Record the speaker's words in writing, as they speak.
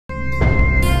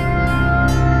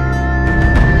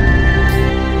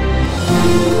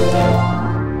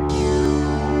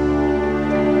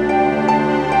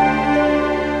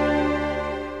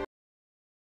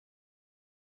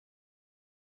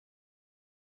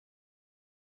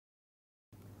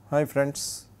Hi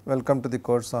friends, welcome to the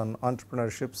course on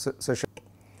entrepreneurship session.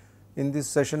 In this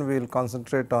session we will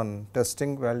concentrate on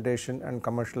testing, validation and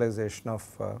commercialization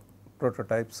of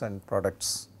prototypes and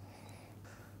products.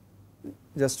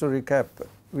 Just to recap,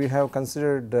 we have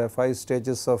considered 5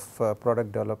 stages of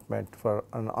product development for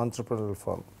an entrepreneurial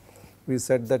firm. We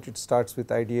said that it starts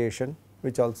with ideation,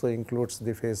 which also includes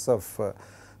the phase of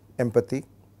empathy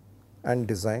and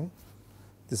design.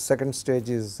 The second stage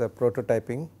is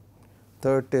prototyping.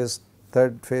 Third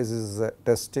phase is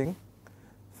testing,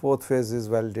 fourth phase is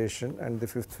validation and the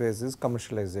fifth phase is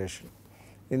commercialization.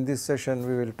 In this session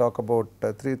we will talk about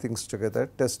 3 things together: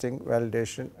 testing,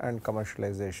 validation and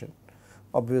commercialization.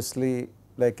 Obviously,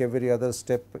 like every other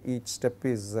step, each step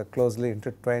is closely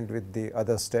intertwined with the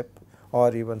other step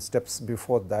or even steps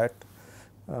before that.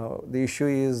 The issue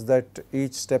is that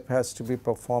each step has to be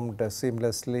performed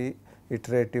seamlessly,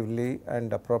 iteratively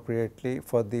and appropriately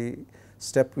for the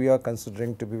step we are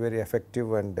considering to be very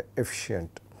effective and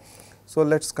efficient. So,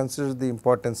 let us consider the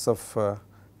importance of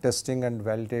testing and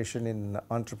validation in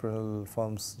entrepreneurial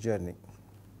firm's journey.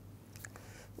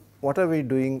 What are we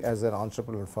doing as an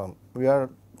entrepreneurial firm? We are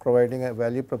providing a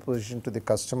value proposition to the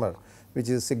customer which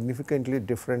is significantly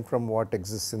different from what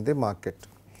exists in the market.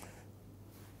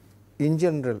 In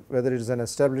general, whether it is an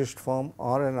established firm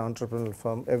or an entrepreneurial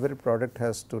firm, every product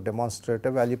has to demonstrate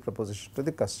a value proposition to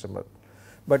the customer.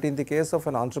 But in the case of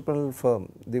an entrepreneurial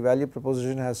firm, the value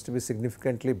proposition has to be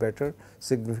significantly better,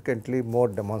 significantly more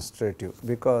demonstrative,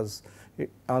 because an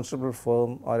entrepreneurial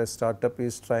firm or a startup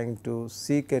is trying to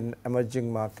seek an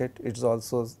emerging market. It is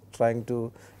also trying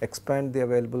to expand the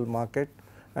available market,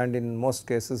 and in most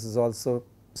cases is also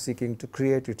seeking to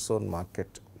create its own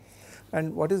market.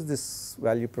 And what is this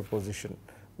value proposition?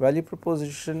 Value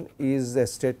proposition is a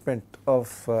statement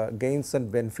of gains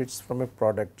and benefits from a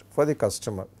product for the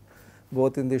customer,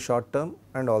 both in the short term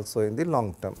and also in the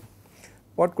long term.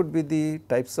 What could be the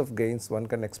types of gains one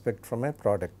can expect from a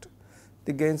product?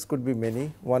 The gains could be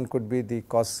many. One could be the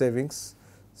cost savings,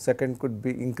 second could be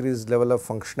increased level of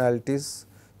functionalities,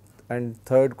 and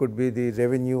third could be the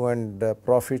revenue and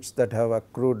profits that have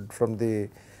accrued from the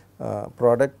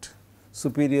product,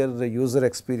 superior user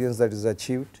experience that is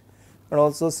achieved, and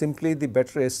also simply the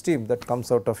better esteem that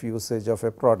comes out of usage of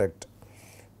a product.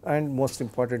 And most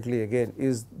importantly again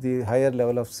is the higher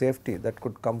level of safety that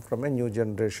could come from a new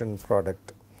generation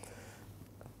product.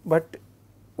 But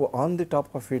on the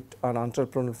top of it, an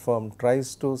entrepreneurial firm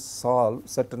tries to solve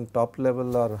certain top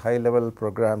level or high level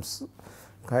programs,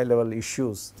 high level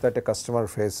issues that a customer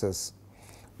faces.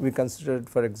 We considered,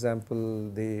 for example,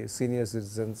 the senior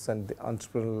citizens and the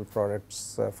entrepreneurial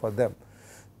products for them.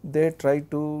 They try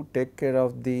to take care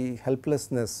of the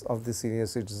helplessness of the senior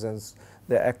citizens.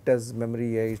 They act as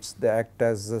memory aids, they act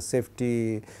as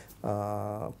safety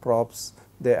props,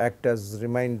 they act as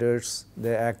reminders,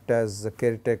 they act as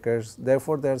caretakers.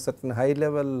 Therefore, there are certain high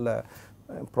level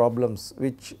problems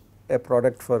which a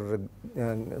product for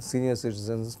senior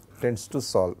citizens tends to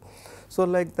solve. So,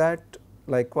 like that,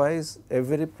 likewise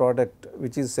every product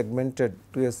which is segmented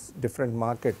to a different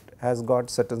market has got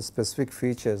certain specific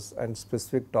features and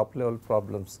specific top level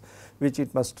problems which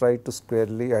it must try to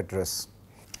squarely address.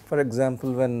 For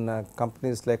example, when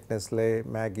companies like Nestle,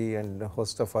 Maggi and a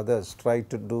host of others try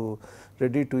to do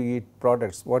ready to eat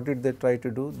products, what did they try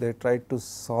to do? They tried to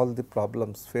solve the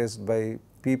problems faced by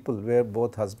people where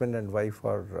both husband and wife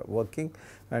are working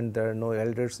and there are no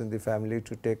elders in the family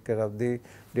to take care of the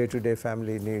day to day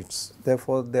family needs.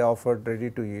 Therefore, they offered ready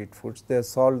to eat foods. They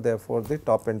solved therefore the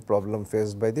top end problem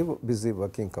faced by the busy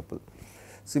working couple.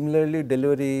 Similarly,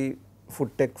 delivery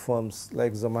food tech firms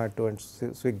like Zomato and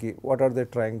Swiggy, what are they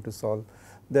trying to solve?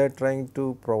 They are trying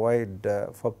to provide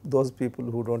for those people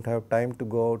who do not have time to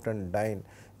go out and dine,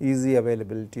 easy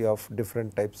availability of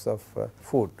different types of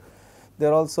food. They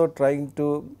are also trying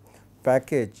to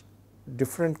package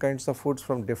different kinds of foods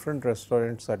from different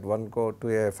restaurants at one go to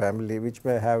a family which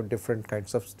may have different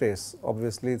kinds of tastes.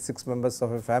 Obviously, 6 members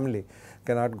of a family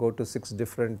cannot go to 6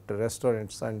 different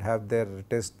restaurants and have their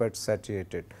taste buds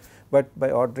satiated. But by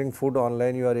ordering food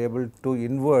online, you are able to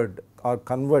invert or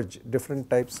converge different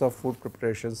types of food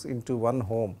preparations into one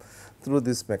home through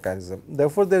this mechanism.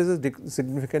 Therefore, there is a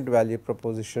significant value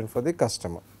proposition for the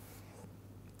customer.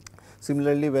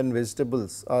 Similarly, when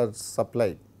vegetables are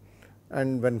supplied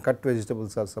and when cut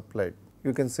vegetables are supplied,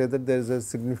 you can say that there is a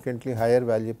significantly higher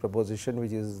value proposition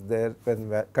which is there when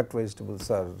cut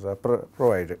vegetables are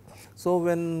provided. So,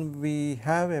 when we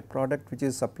have a product which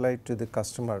is supplied to the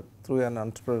customer through an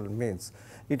entrepreneurial means,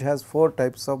 it has 4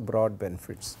 types of broad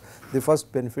benefits. The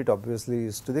first benefit obviously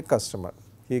is to the customer.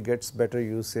 He gets better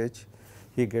usage,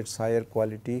 he gets higher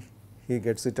quality, he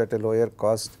gets it at a lower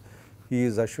cost, he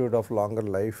is assured of longer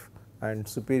life and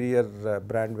superior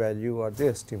brand value or the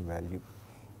esteem value.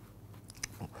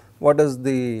 What does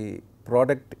the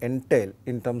product entail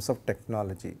in terms of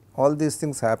technology? All these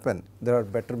things happen. There are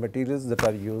better materials that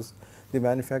are used, the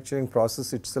manufacturing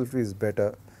process itself is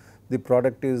better, the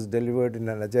product is delivered in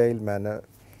an agile manner,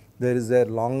 there is a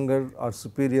longer or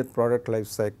superior product life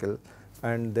cycle,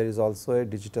 and there is also a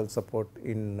digital support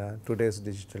in today's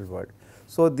digital world.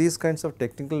 So, these kinds of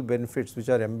technical benefits which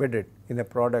are embedded in a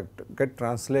product get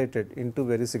translated into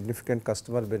very significant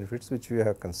customer benefits which we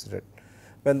have considered.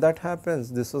 When that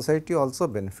happens, the society also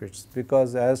benefits,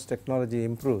 because as technology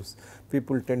improves,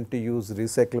 people tend to use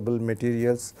recyclable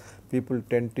materials, people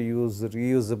tend to use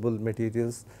reusable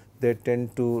materials, they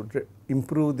tend to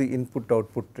improve the input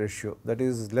output ratio, that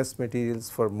is less materials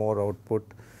for more output.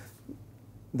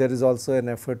 There is also an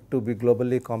effort to be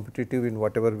globally competitive in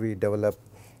whatever we develop,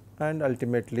 and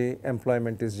ultimately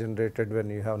employment is generated when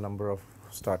you have number of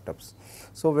startups.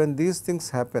 So, when these things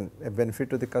happen, a benefit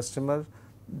to the customer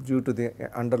due to the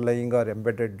underlying or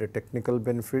embedded technical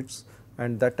benefits,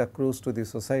 and that accrues to the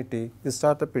society, the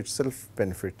startup itself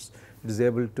benefits. It is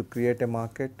able to create a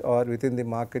market, or within the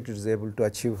market it is able to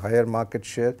achieve higher market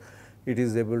share, it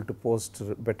is able to post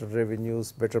better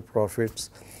revenues, better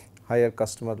profits, higher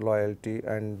customer loyalty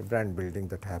and brand building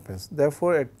that happens.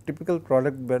 Therefore, a typical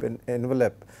product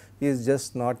envelope is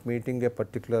just not meeting a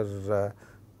particular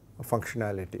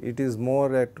functionality. It is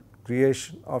more a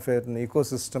creation of an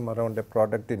ecosystem around a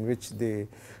product in which the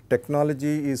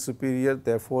technology is superior,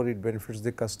 therefore, it benefits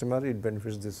the customer, it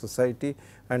benefits the society,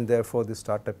 and therefore, the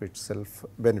startup itself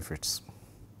benefits.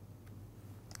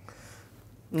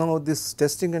 Now, this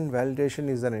testing and validation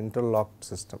is an interlocked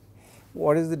system.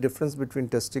 What is the difference between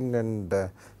testing and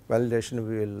validation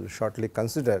we will shortly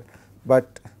consider,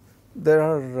 but there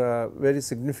are very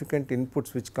significant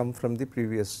inputs which come from the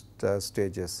previous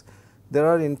stages. There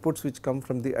are inputs which come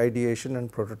from the ideation and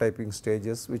prototyping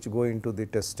stages which go into the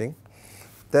testing.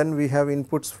 Then we have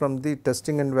inputs from the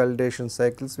testing and validation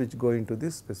cycles which go into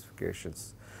the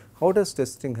specifications. How does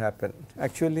testing happen?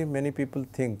 Actually, many people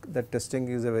think that testing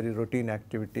is a very routine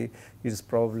activity, it is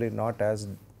probably not as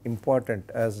important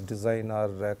as design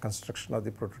or construction of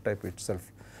the prototype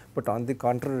itself. But on the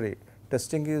contrary,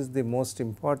 testing is the most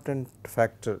important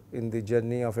factor in the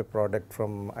journey of a product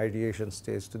from ideation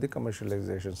stage to the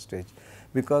commercialization stage,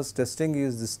 because testing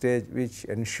is the stage which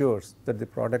ensures that the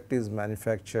product is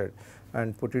manufactured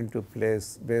and put into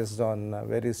place based on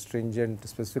very stringent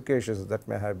specifications that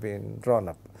may have been drawn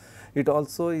up. It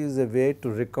also is a way to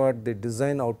record the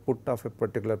design output of a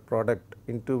particular product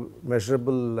into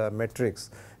measurable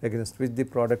metrics against which the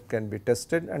product can be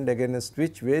tested and against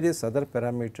which various other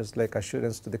parameters like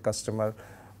assurance to the customer,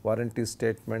 warranty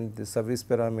statement, the service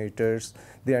parameters,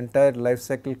 the entire life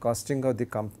cycle costing of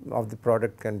the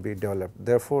product can be developed.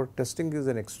 Therefore, testing is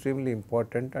an extremely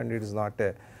important and it is not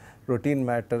a routine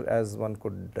matter as one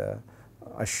could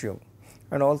assume.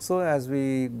 And also, as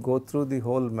we go through the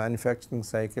whole manufacturing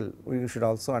cycle, we should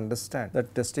also understand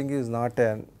that testing is not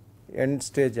an end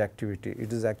stage activity,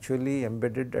 it is actually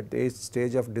embedded at each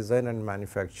stage of design and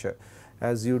manufacture.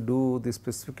 As you do the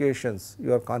specifications,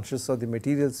 you are conscious of the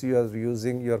materials you are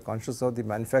using, you are conscious of the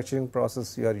manufacturing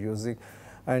process you are using,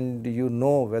 and you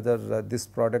know whether this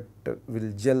product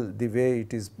will gel the way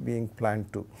it is being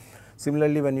planned to.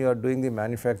 Similarly, when you are doing the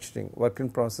manufacturing, work in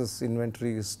process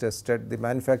inventory is tested, the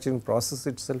manufacturing process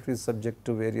itself is subject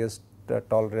to various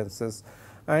tolerances,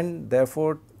 and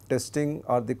therefore, testing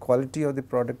or the quality of the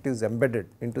product is embedded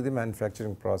into the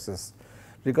manufacturing process.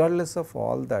 Regardless of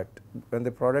all that, when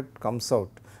the product comes out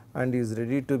and is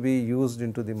ready to be used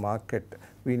into the market,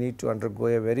 we need to undergo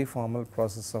a very formal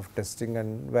process of testing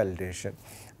and validation,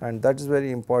 and that is very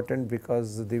important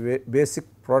because the basic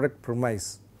product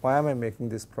premise, why am I making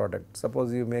this product?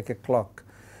 Suppose you make a clock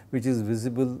which is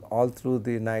visible all through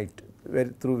the night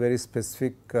through very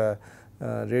specific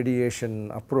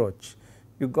radiation approach.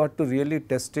 You got to really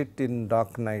test it in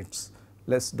dark nights,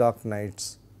 less dark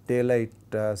nights, daylight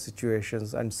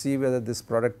situations, and see whether this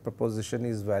product proposition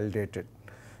is validated,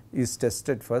 is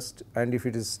tested first, and if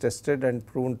it is tested and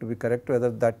proven to be correct,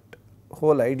 whether that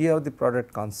whole idea of the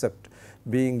product concept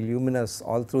being luminous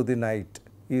all through the night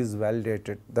is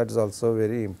validated. That is also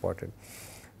very important.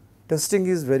 Testing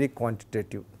is very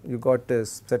quantitative. You got a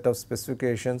set of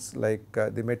specifications like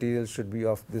the material should be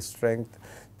of this strength,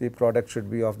 the product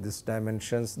should be of this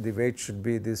dimensions, the weight should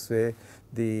be this way,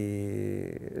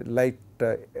 the light,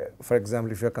 for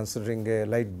example, if you are considering a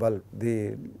light bulb,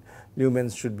 the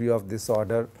lumens should be of this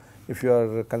order. If you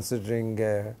are considering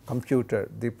a computer,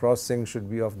 the processing should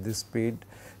be of this speed.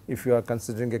 If you are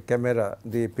considering a camera,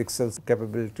 the pixels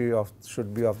capability of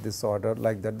should be of this order,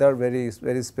 like that. There are very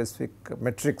specific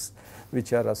metrics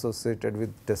which are associated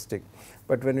with testing.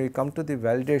 But when we come to the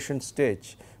validation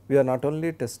stage, we are not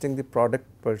only testing the product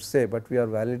per se, but we are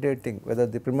validating whether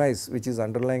the premise which is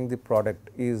underlying the product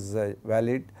is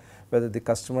valid, whether the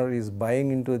customer is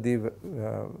buying into the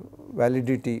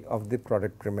validity of the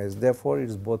product premise. Therefore, it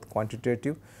is both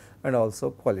quantitative and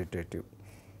also qualitative.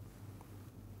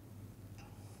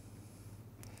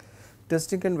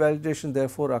 Testing and validation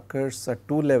therefore occurs at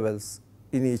two levels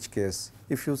in each case.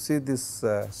 If you see this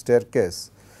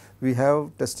staircase, we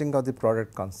have testing of the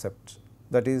product concept,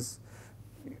 that is,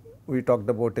 we talked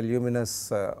about a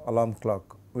luminous alarm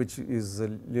clock which is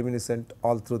luminescent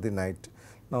all through the night.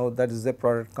 Now, that is the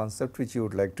product concept which you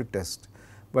would like to test,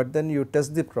 but then you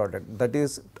test the product, that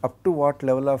is up to what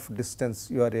level of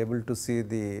distance you are able to see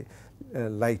the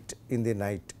light in the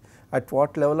night, at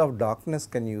what level of darkness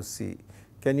can you see.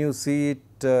 Can you see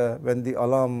it when the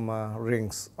alarm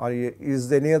rings, or is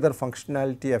there any other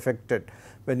functionality affected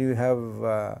when you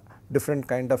have different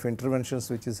kind of interventions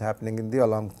which is happening in the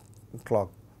alarm clock.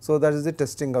 So, that is the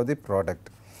testing of the product.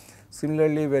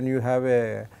 Similarly, when you have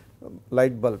a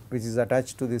light bulb which is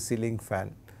attached to the ceiling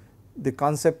fan, the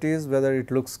concept is whether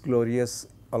it looks glorious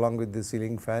along with the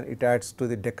ceiling fan, it adds to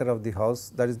the decor of the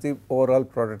house, that is the overall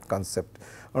product concept,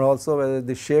 and also whether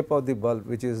the shape of the bulb,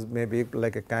 which is maybe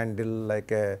like a candle,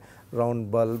 like a round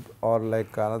bulb, or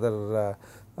like another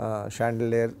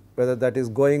chandelier, whether that is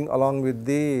going along with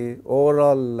the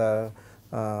overall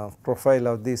profile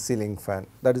of the ceiling fan,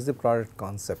 that is the product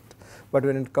concept. But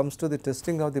when it comes to the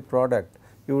testing of the product,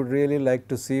 you would really like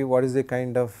to see what is the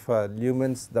kind of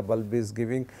lumens the bulb is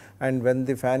giving, and when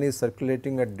the fan is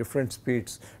circulating at different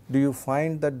speeds, do you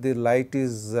find that the light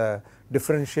is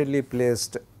differentially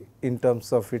placed in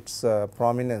terms of its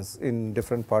prominence in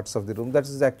different parts of the room. That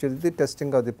is actually the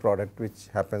testing of the product which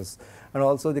happens, and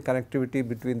also the connectivity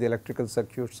between the electrical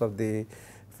circuits of the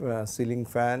ceiling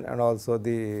fan and also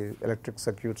the electric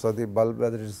circuits of the bulb,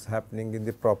 whether it is happening in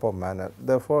the proper manner.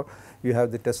 Therefore, you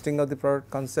have the testing of the product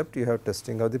concept, you have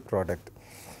testing of the product.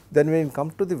 Then when you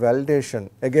come to the validation,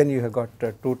 again you have got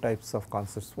two types of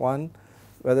concepts. One,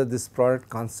 whether this product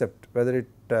concept, whether it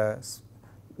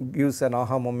gives an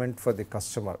aha moment for the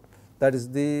customer, that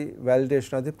is the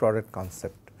validation of the product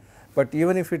concept. But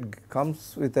even if it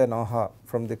comes with an aha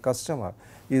from the customer,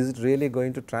 is it really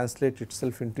going to translate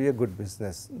itself into a good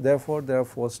business? Therefore, there are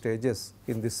 4 stages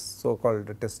in this so called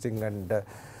testing and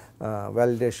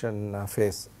validation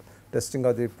phase: testing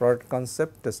of the product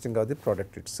concept, testing of the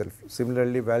product itself.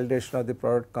 Similarly, validation of the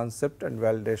product concept and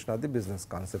validation of the business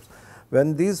concepts.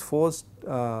 When these 4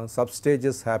 sub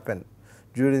stages happen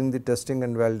during the testing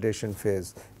and validation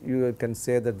phase, you can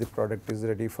say that the product is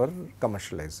ready for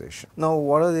commercialization. Now,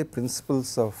 what are the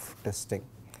principles of testing?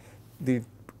 The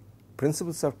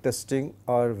principles of testing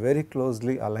are very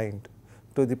closely aligned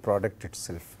to the product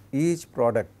itself. Each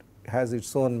product has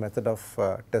its own method of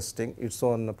testing, its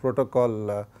own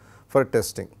protocol for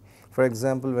testing. For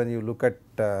example, when you look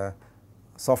at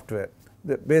software,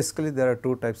 basically there are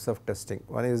 2 types of testing.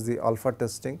 One is the alpha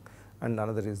testing and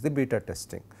another is the beta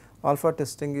testing. Alpha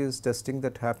testing is testing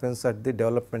that happens at the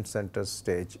development center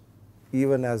stage,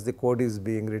 even as the code is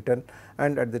being written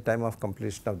and at the time of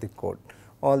completion of the code.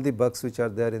 All the bugs which are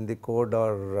there in the code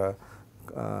are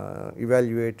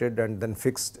evaluated and then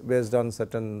fixed based on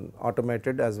certain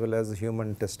automated as well as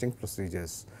human testing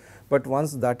procedures. But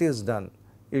once that is done,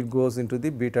 it goes into the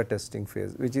beta testing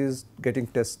phase, which is getting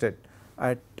tested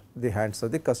at the hands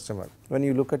of the customer. When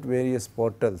you look at various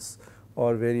portals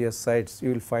or various sites,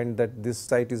 you will find that this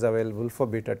site is available for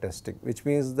beta testing, which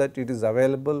means that it is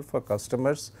available for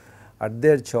customers at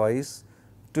their choice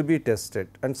to be tested,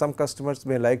 and some customers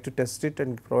may like to test it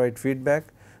and provide feedback,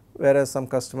 whereas some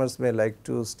customers may like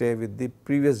to stay with the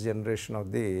previous generation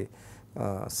of the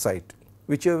site.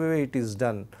 Whichever way it is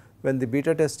done, when the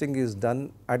beta testing is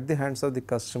done at the hands of the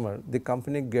customer, the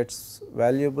company gets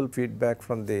valuable feedback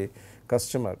from the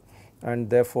customer, and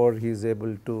therefore he is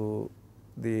able to,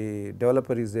 the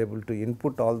developer is able to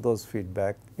input all those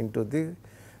feedback into the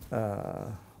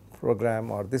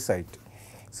program or the site.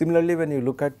 Similarly, when you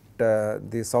look at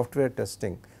the software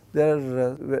testing, there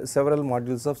are several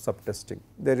modules of sub-testing.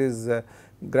 There is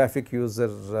graphic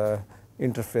user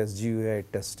interface GUI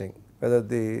testing, whether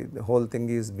the whole thing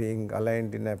is being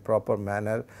aligned in a proper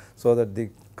manner so that the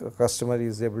customer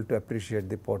is able to appreciate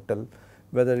the portal,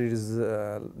 whether it is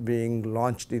being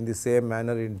launched in the same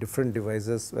manner in different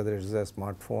devices, whether it is a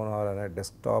smartphone or on a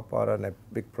desktop or on a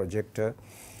big projector.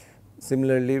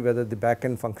 Similarly, whether the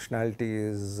backend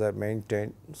functionality is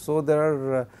maintained. So, there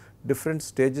are different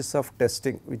stages of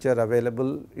testing which are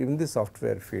available in the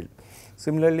software field.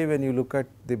 Similarly, when you look at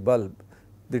the bulb,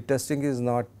 the testing is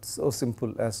not so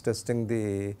simple as testing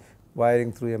the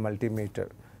wiring through a multimeter.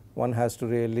 One has to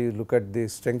really look at the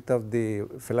strength of the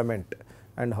filament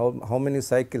and how many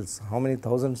cycles, how many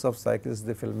thousands of cycles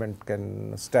the filament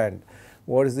can stand.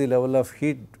 What is the level of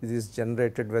heat which is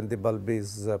generated when the bulb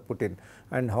is put in,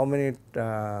 and how many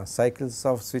cycles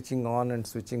of switching on and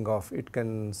switching off it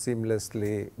can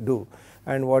seamlessly do,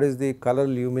 and what is the color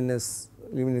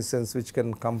luminescence which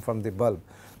can come from the bulb,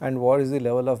 and what is the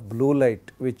level of blue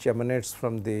light which emanates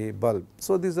from the bulb.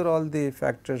 So, these are all the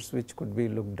factors which could be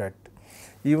looked at.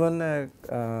 Even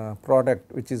a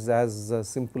product which is as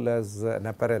simple as an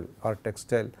apparel or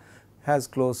textile has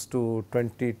close to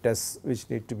 20 tests which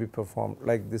need to be performed,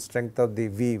 like the strength of the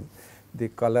weave, the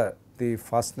color, the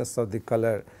fastness of the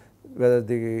color, whether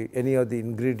any of the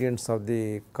ingredients of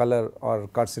the color are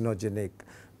carcinogenic,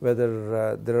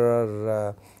 whether there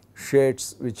are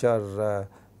shades which are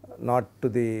not to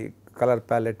the color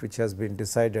palette which has been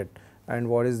decided, and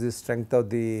what is the strength of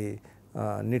the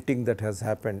knitting that has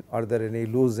happened. Are there any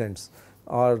loose ends?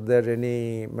 Are there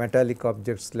any metallic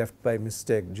objects left by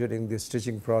mistake during the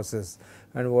stitching process,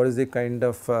 and what is the kind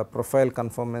of profile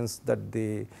conformance that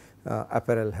the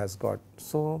apparel has got.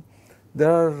 So,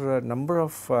 there are a number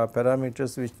of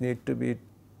parameters which need to be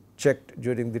checked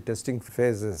during the testing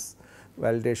phases,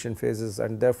 validation phases,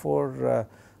 and therefore,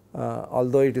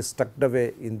 although it is tucked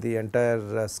away in the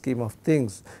entire scheme of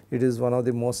things, it is one of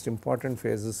the most important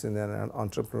phases in an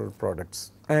entrepreneurial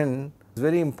products. And it is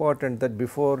very important that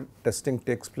before testing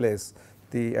takes place,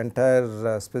 the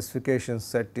entire specification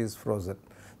set is frozen.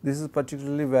 This is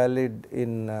particularly valid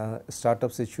in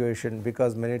startup situation,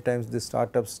 because many times the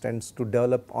startups tends to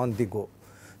develop on the go.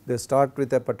 They start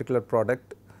with a particular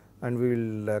product, and we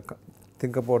will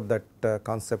think about that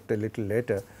concept a little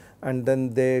later, and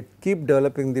then they keep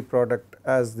developing the product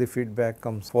as the feedback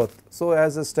comes forth. So,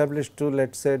 as established to, let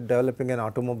us say, developing an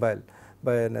automobile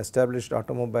by an established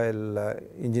automobile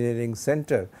engineering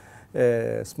center,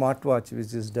 a smartwatch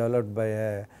which is developed by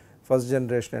a first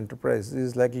generation enterprise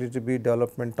is likely to be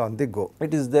development on the go.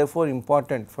 It is therefore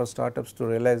important for startups to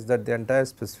realize that the entire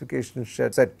specification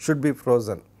set should be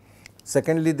frozen.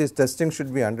 Secondly, this testing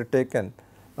should be undertaken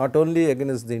not only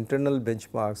against the internal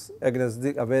benchmarks, against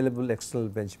the available external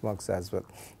benchmarks as well,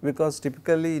 because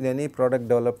typically in any product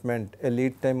development a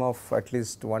lead time of at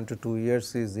least 1 to 2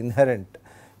 years is inherent,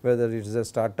 whether it is a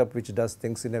startup which does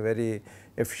things in a very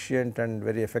efficient and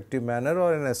very effective manner,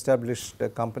 or an established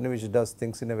company which does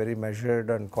things in a very measured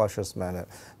and cautious manner.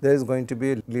 There is going to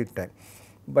be a lead time.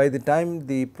 By the time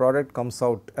the product comes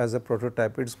out as a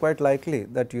prototype, it is quite likely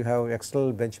that you have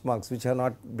external benchmarks which have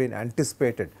not been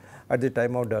anticipated at the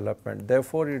time of development.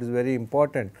 Therefore, it is very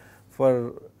important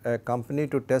for a company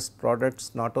to test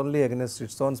products not only against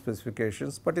its own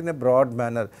specifications, but in a broad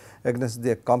manner against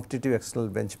the competitive external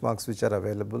benchmarks which are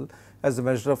available as a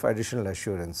measure of additional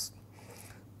assurance.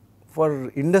 For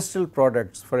industrial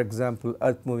products, for example,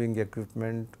 earth moving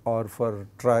equipment, or for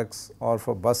trucks or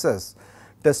for buses,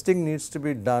 testing needs to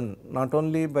be done not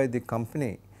only by the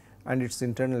company and its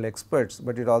internal experts,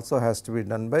 but it also has to be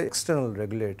done by external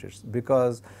regulators,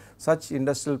 because such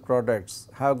industrial products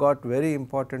have got very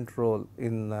important role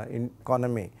in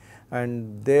economy,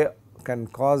 and they can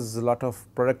cause a lot of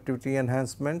productivity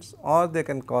enhancements, or they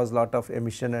can cause lot of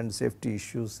emission and safety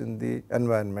issues in the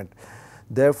environment.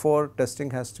 Therefore, testing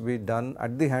has to be done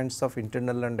at the hands of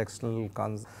internal and external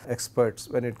experts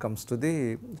when it comes to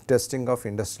the testing of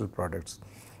industrial products.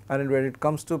 And when it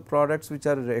comes to products which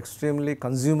are extremely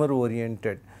consumer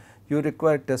oriented, you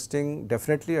require testing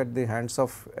definitely at the hands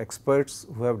of experts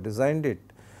who have designed it,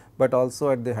 but also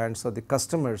at the hands of the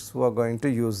customers who are going to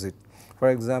use it. For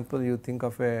example, you think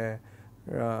of a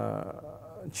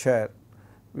chair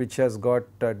which has got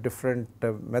different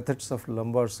methods of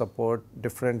lumbar support,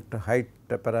 different height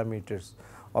parameters.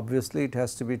 Obviously, it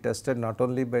has to be tested not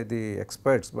only by the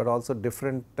experts, but also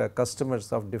different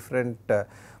customers of different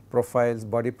profiles,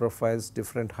 body profiles,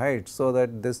 different heights, so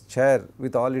that this chair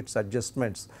with all its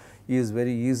adjustments is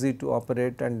very easy to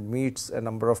operate and meets a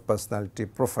number of personality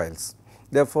profiles.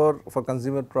 Therefore, for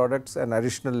consumer products, an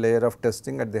additional layer of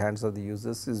testing at the hands of the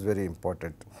users is very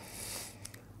important.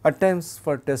 At times,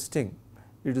 for testing,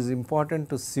 it is important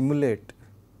to simulate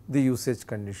the usage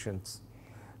conditions.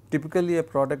 Typically, a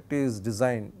product is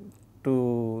designed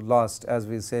to last, as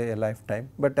we say, a lifetime,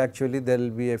 but actually there will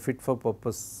be a fit for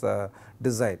purpose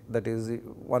design. That is,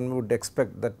 one would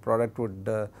expect that product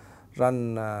would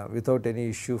run without any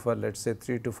issue for, let us say,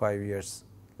 3 to 5 years,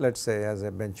 let us say, as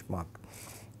a benchmark.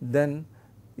 Then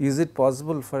is it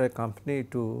possible for a company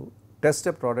to test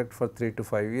a product for 3 to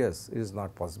 5 years. It is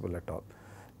not possible at all.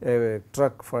 A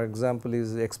truck, for example,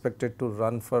 is expected to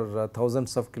run for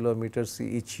thousands of kilometers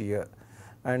each year,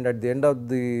 and at the end of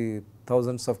the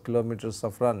thousands of kilometers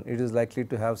of run, it is likely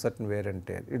to have certain wear and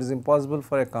tear. It is impossible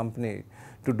for a company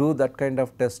to do that kind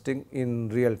of testing in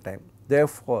real time.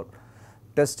 Therefore,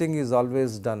 testing is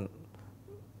always done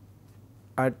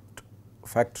at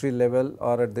factory level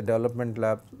or at the development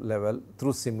lab level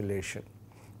through simulation.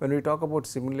 When we talk about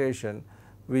simulation,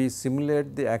 we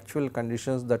simulate the actual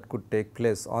conditions that could take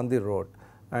place on the road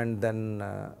and then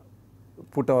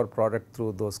put our product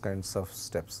through those kinds of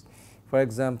steps. For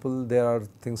example, there are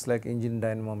things like engine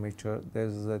dynamometer, there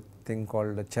is a thing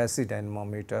called a chassis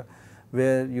dynamometer,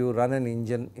 where you run an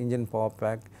engine power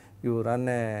pack, you run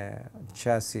a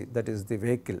chassis, that is the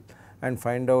vehicle, and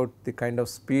find out the kind of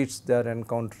speeds they are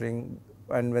encountering,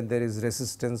 and when there is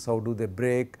resistance, how do they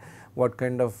brake, what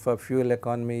kind of fuel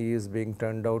economy is being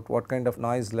turned out, what kind of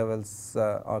noise levels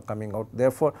are coming out.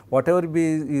 Therefore, whatever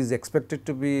is expected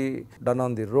to be done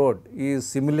on the road is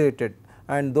simulated,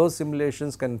 and those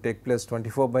simulations can take place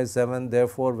 24/7.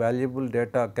 Therefore, valuable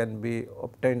data can be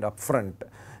obtained upfront,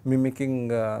 mimicking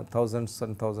thousands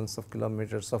and thousands of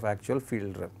kilometers of actual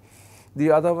field run.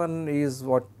 The other one is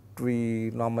what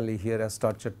we normally hear as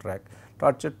torture track.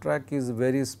 Torture track is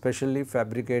very specially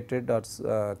fabricated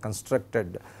or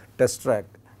constructed test track,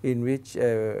 in which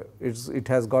it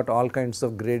has got all kinds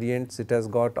of gradients, it has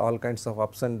got all kinds of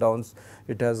ups and downs,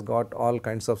 it has got all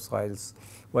kinds of soils.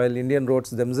 While Indian roads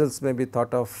themselves may be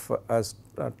thought of as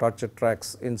torture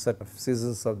tracks in certain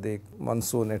seasons of the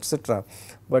monsoon, etc.,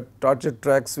 but torture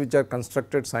tracks which are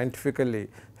constructed scientifically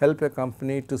help a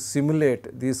company to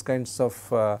simulate these kinds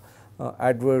of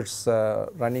adverse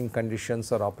running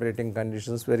conditions or operating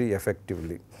conditions very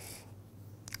effectively.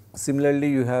 Similarly,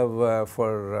 you have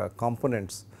for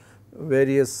components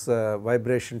various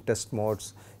vibration test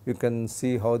modes. You can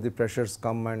see how the pressures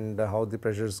come and how the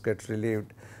pressures get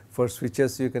relieved. For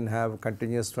switches, you can have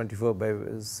continuous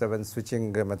 24/7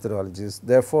 switching methodologies.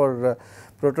 Therefore,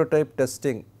 prototype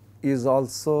testing is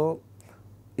also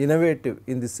innovative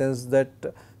in the sense that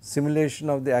simulation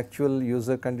of the actual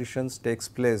user conditions takes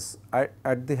place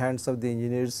at the hands of the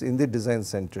engineers in the design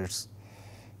centers.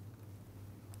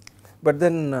 But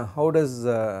then how does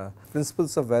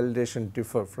principles of validation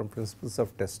differ from principles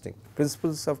of testing?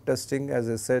 Principles of testing, as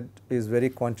I said, is very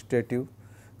quantitative,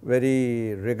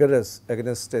 very rigorous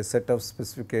against a set of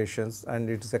specifications, and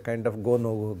it is a kind of go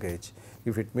no go gauge.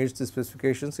 If it meets the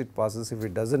specifications, it passes. If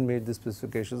it does not meet the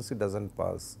specifications, it does not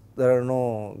pass. There are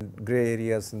no gray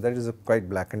areas, and that is a quite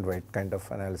black and white kind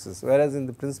of analysis. Whereas in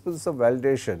the principles of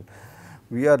validation,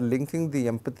 we are linking the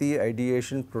empathy,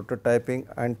 ideation, prototyping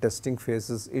and testing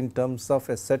phases in terms of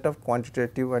a set of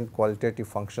quantitative and qualitative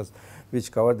functions,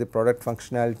 which cover the product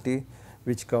functionality,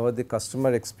 which cover the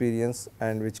customer experience,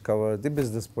 and which cover the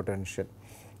business potential.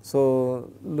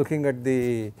 So, looking at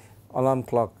the alarm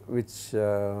clock which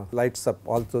lights up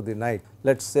all through the night,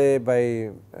 let us say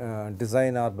by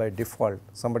design or by default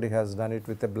somebody has done it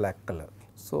with a black color.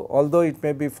 So, although it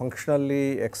may be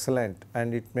functionally excellent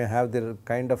and it may have the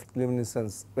kind of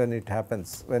luminescence when it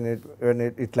happens, when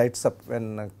it lights up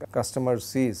when a customer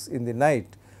sees in the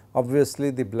night, obviously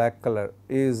the black color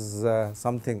is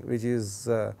something which is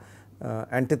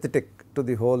antithetic to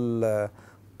the whole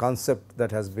concept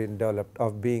that has been developed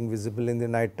of being visible in the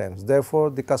night times. Therefore,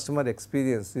 the customer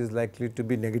experience is likely to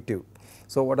be negative.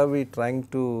 So, what are we trying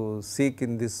to seek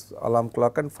in this alarm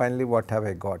clock, and finally what have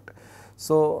I got?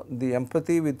 So, the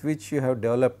empathy with which you have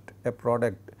developed a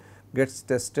product gets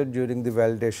tested during the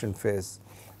validation phase,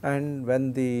 and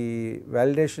when the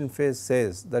validation phase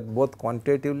says that both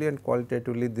quantitatively and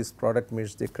qualitatively this product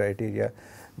meets the criteria,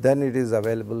 then it is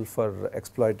available for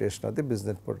exploitation of the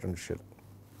business potential.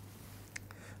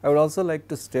 I would also like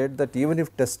to state that even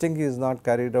if testing is not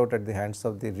carried out at the hands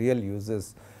of the real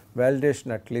users,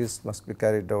 validation at least must be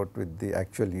carried out with the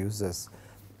actual users.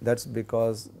 That is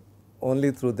because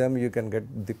only through them you can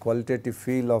get the qualitative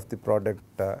feel of the product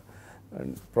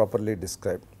properly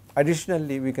described.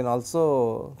 Additionally, we can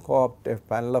also co-opt a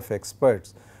panel of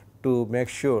experts to make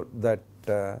sure that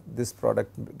this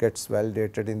product gets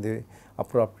validated in the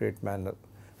appropriate manner.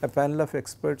 A panel of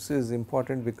experts is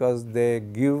important because they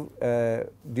give a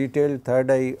detailed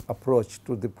third eye approach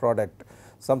to the product,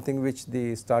 something which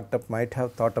the startup might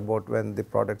have thought about when the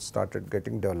product started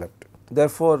getting developed.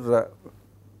 Therefore,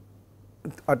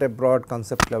 at a broad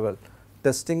concept level,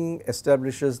 testing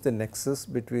establishes the nexus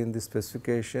between the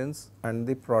specifications and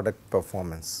the product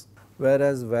performance,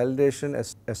 whereas validation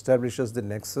establishes the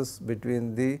nexus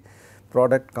between the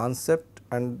product concept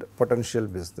and potential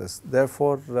business.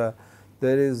 Therefore,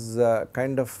 there is a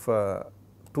kind of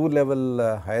two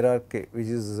level hierarchy which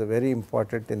is very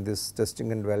important in this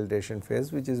testing and validation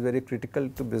phase, which is very critical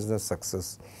to business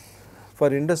success.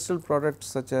 For industrial products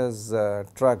such as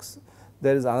trucks,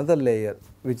 there is another layer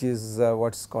which is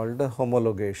what is called the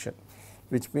homologation,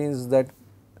 which means that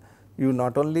you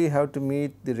not only have to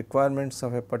meet the requirements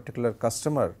of a particular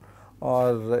customer,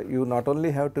 or you not only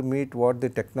have to meet what the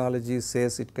technology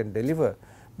says it can deliver,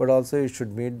 but also it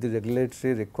should meet the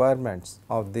regulatory requirements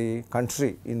of the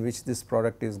country in which this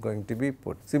product is going to be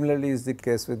put. Similarly, is the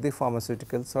case with the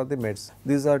pharmaceuticals or the meds.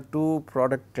 These are two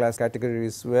product class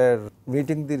categories where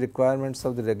meeting the requirements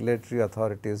of the regulatory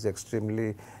authority is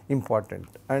extremely important,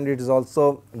 and it is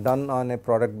also done on a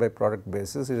product by product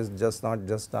basis. It is just not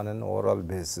just on an overall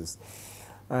basis.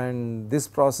 And this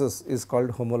process is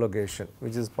called homologation,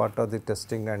 which is part of the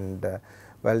testing and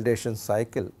validation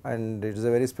cycle, and it is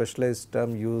a very specialized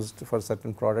term used for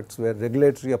certain products where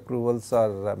regulatory approvals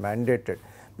are mandated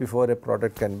before a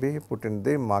product can be put in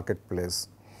the marketplace.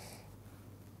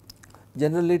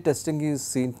 Generally, testing is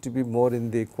seen to be more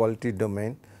in the quality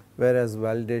domain, whereas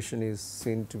validation is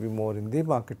seen to be more in the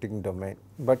marketing domain,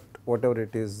 but whatever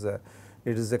it is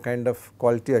a kind of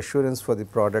quality assurance for the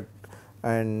product.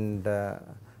 And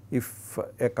if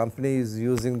a company is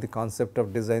using the concept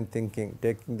of design thinking,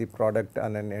 taking the product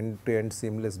on an end to end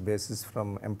seamless basis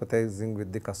from empathizing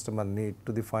with the customer need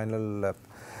to the final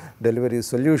delivery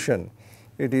solution,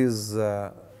 it is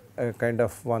a kind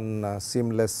of one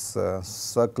seamless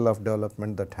circle of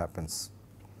development that happens.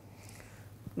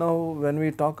 Now, when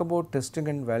we talk about testing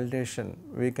and validation,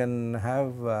 we can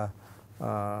have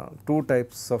two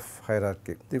types of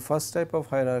hierarchy. The first type of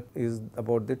hierarchy is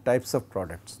about the types of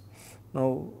products.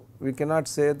 Now, we cannot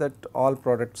say that all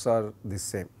products are the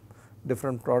same.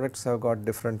 Different products have got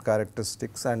different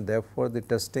characteristics, and therefore, the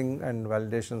testing and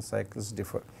validation cycles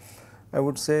differ. I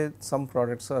would say some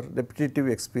products are repetitive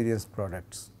experience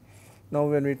products. Now,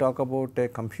 when we talk about a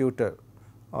computer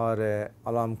or a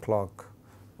alarm clock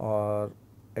or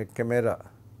a camera,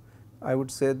 I would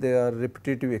say they are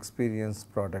repetitive experience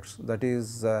products. That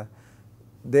is,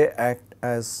 they act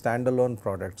as standalone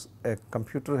products. A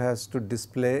computer has to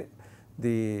display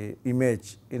the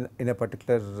image in a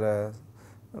particular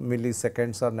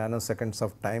milliseconds or nanoseconds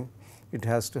of time. It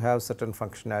has to have certain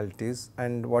functionalities,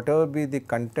 and whatever be the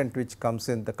content which comes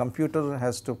in, the computer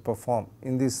has to perform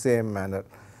in the same manner.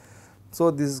 So,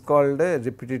 this is called a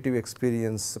repetitive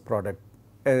experience product.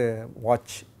 A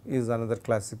watch is another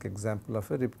classic example of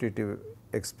a repetitive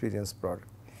experience product.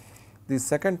 The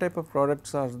second type of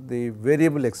products are the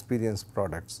variable experience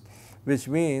products, which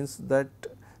means that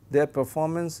their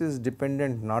performance is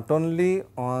dependent not only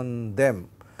on them,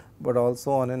 but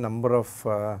also on a number of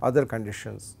other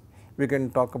conditions. We can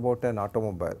talk about an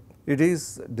automobile. It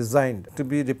is designed to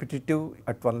be repetitive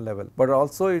at one level, but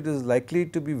also it is likely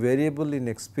to be variable in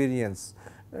experience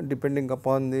depending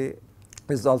upon the,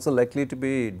 is also likely to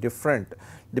be different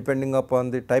depending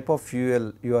upon the type of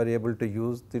fuel you are able to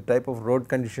use, the type of road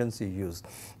conditions you use.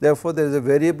 Therefore, there is a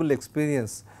variable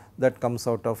experience that comes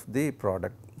out of the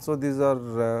product. So, these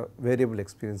are variable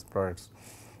experience products,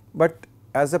 but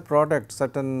as a product,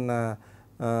 certain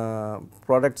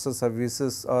products or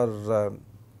services are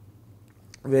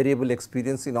variable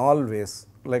experience in all ways.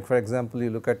 Like for example, you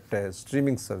look at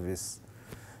streaming service,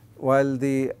 while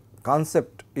the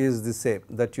concept is the same,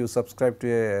 that you subscribe to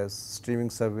a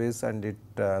streaming service and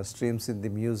it streams in the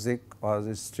music or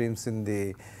it streams in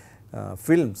the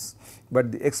films,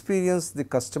 but the experience the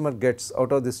customer gets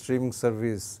out of the streaming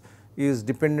service is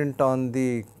dependent on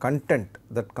the content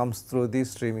that comes through the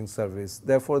streaming service.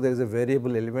 Therefore, there is a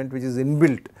variable element which is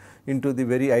inbuilt into the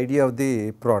very idea of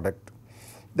the product.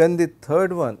 Then the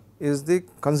third one is the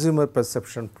consumer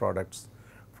perception products.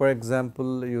 For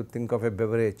example, you think of a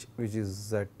beverage which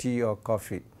is tea or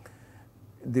coffee.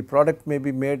 The product may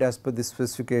be made as per the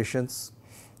specifications.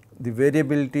 The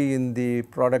variability in the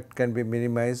product can be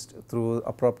minimized through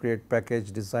appropriate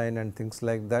package design and things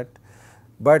like that,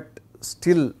 but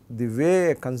still the way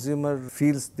a consumer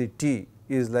feels the tea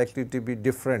is likely to be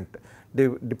different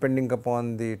depending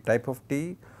upon the type of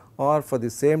tea, or for the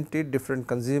same tea different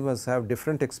consumers have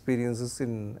different experiences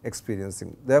in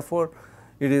experiencing. Therefore,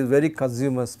 it is very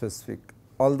consumer specific.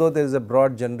 Although there is a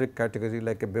broad generic category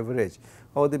like a beverage,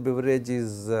 how the beverage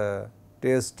is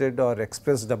tasted or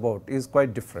expressed about is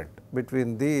quite different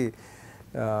between the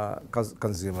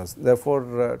consumers.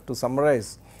 Therefore, to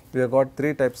summarize, we have got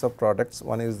three types of products.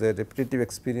 One is the repetitive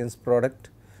experience product,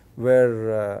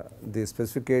 where the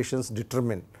specifications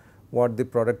determine what the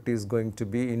product is going to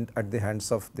be at the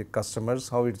hands of the customers,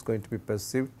 how it is going to be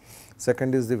perceived.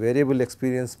 Second is the variable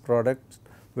experience product,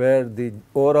 where the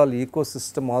overall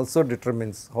ecosystem also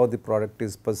determines how the product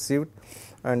is perceived.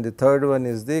 And the third one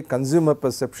is the consumer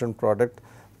perception product,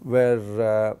 where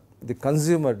the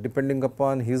consumer, depending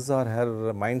upon his or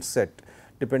her mindset,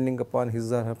 depending upon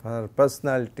his or her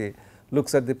personality,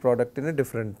 looks at the product in a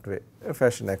different way, a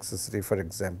fashion accessory for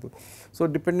example. So,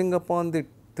 depending upon the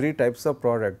three types of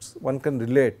products, one can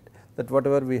relate that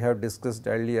whatever we have discussed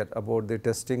earlier about the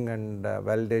testing and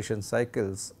validation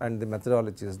cycles and the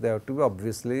methodologies, they have to be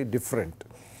obviously different.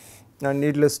 And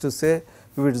needless to say,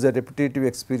 if it is a repetitive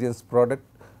experience product,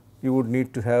 you would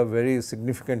need to have very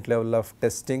significant level of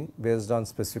testing based on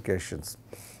specifications.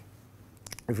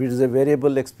 If it is a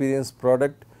variable experience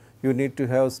product, you need to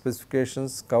have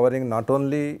specifications covering not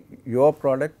only your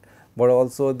product, but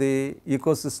also the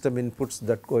ecosystem inputs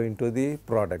that go into the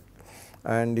product.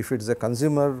 And if it is a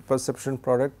consumer perception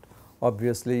product,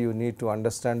 obviously you need to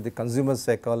understand the consumer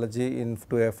psychology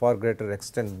to a far greater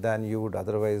extent than you would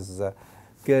otherwise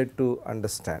care to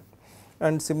understand.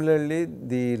 And similarly,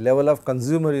 the level of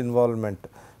consumer involvement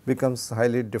becomes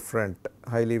highly different,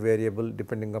 highly variable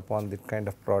depending upon the kind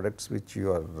of products which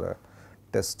you are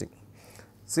testing.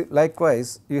 See,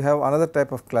 likewise, you have another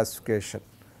type of classification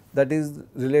that is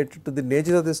related to the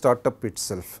nature of the startup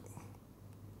itself,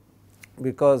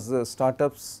 because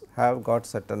startups have got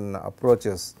certain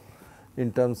approaches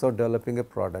in terms of developing a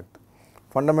product.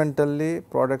 Fundamentally,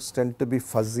 products tend to be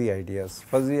fuzzy ideas.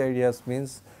 Fuzzy ideas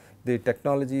means the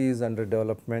technology is under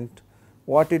development,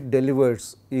 what it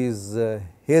delivers is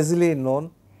hazily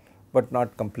known, but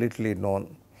not completely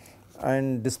known.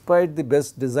 And despite the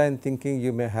best design thinking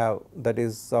you may have, that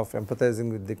is of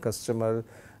empathizing with the customer,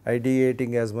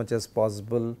 ideating as much as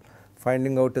possible,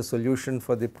 finding out a solution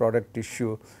for the product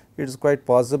issue, it is quite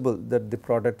possible that the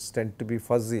products tend to be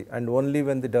fuzzy, and only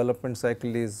when the development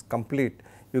cycle is complete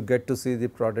you get to see the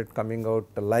product coming out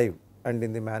live and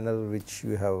in the manner which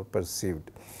you have perceived.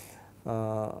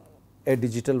 A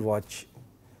digital watch,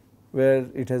 where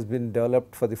it has been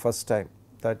developed for the first time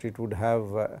that it would have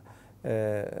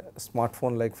a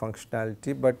smartphone like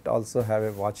functionality, but also have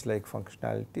a watch like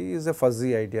functionality, is a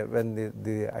fuzzy idea when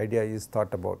the idea is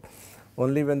thought about.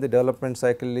 Only when the development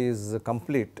cycle is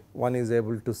complete, one is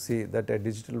able to see that a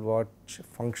digital watch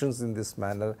functions in this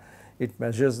manner, it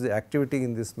measures the activity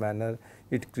in this manner,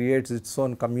 it creates its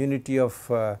own community of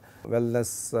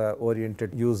wellness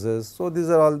oriented users. So, these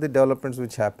are all the developments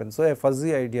which happen. So, a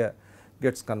fuzzy idea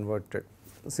gets converted.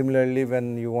 Similarly,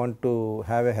 when you want to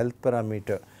have a health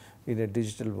parameter in a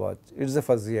digital watch, it is a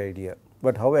fuzzy idea,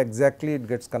 but how exactly it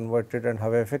gets converted and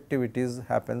how effective it is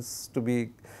happens to be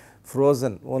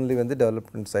frozen only when the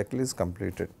development cycle is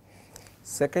completed.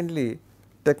 Secondly,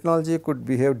 technology could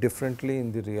behave differently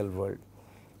in the real world.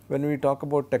 When we talk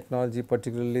about technology,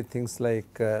 particularly things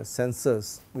like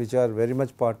sensors, which are very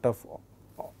much part of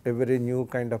every new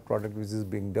kind of product which is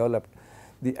being developed,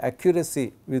 the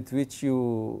accuracy with which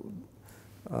you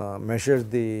measure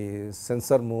the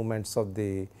sensor movements of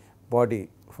the body,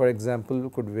 for example,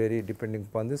 could vary depending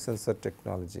upon the sensor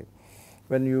technology.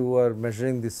 When you are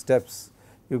measuring the steps,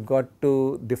 you got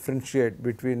to differentiate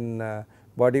between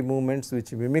body movements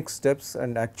which mimic steps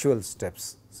and actual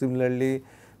steps. Similarly,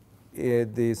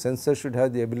 the sensor should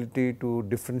have the ability to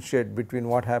differentiate between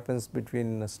what happens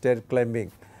between stair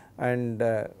climbing and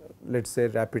let us say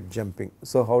rapid jumping.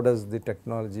 So, how does the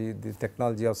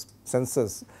technology of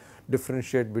sensors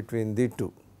differentiate between the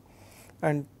two?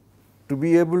 And to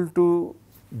be able to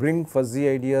bring fuzzy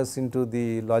ideas into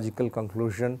the logical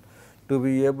conclusion, to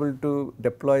be able to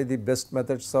deploy the best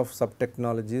methods of sub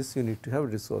technologies, you need to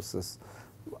have resources.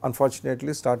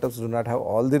 Unfortunately, startups do not have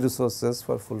all the resources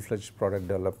for full fledged product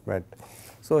development.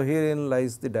 So, herein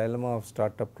lies the dilemma of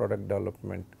startup product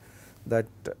development, that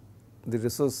the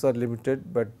resources are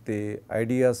limited, but the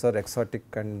ideas are exotic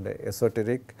and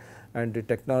esoteric, and the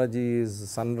technology is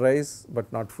sunrise,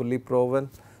 but not fully proven.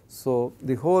 So,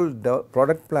 the whole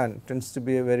product plan tends to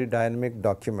be a very dynamic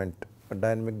document, a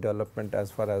dynamic development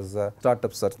as far as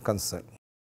startups are concerned.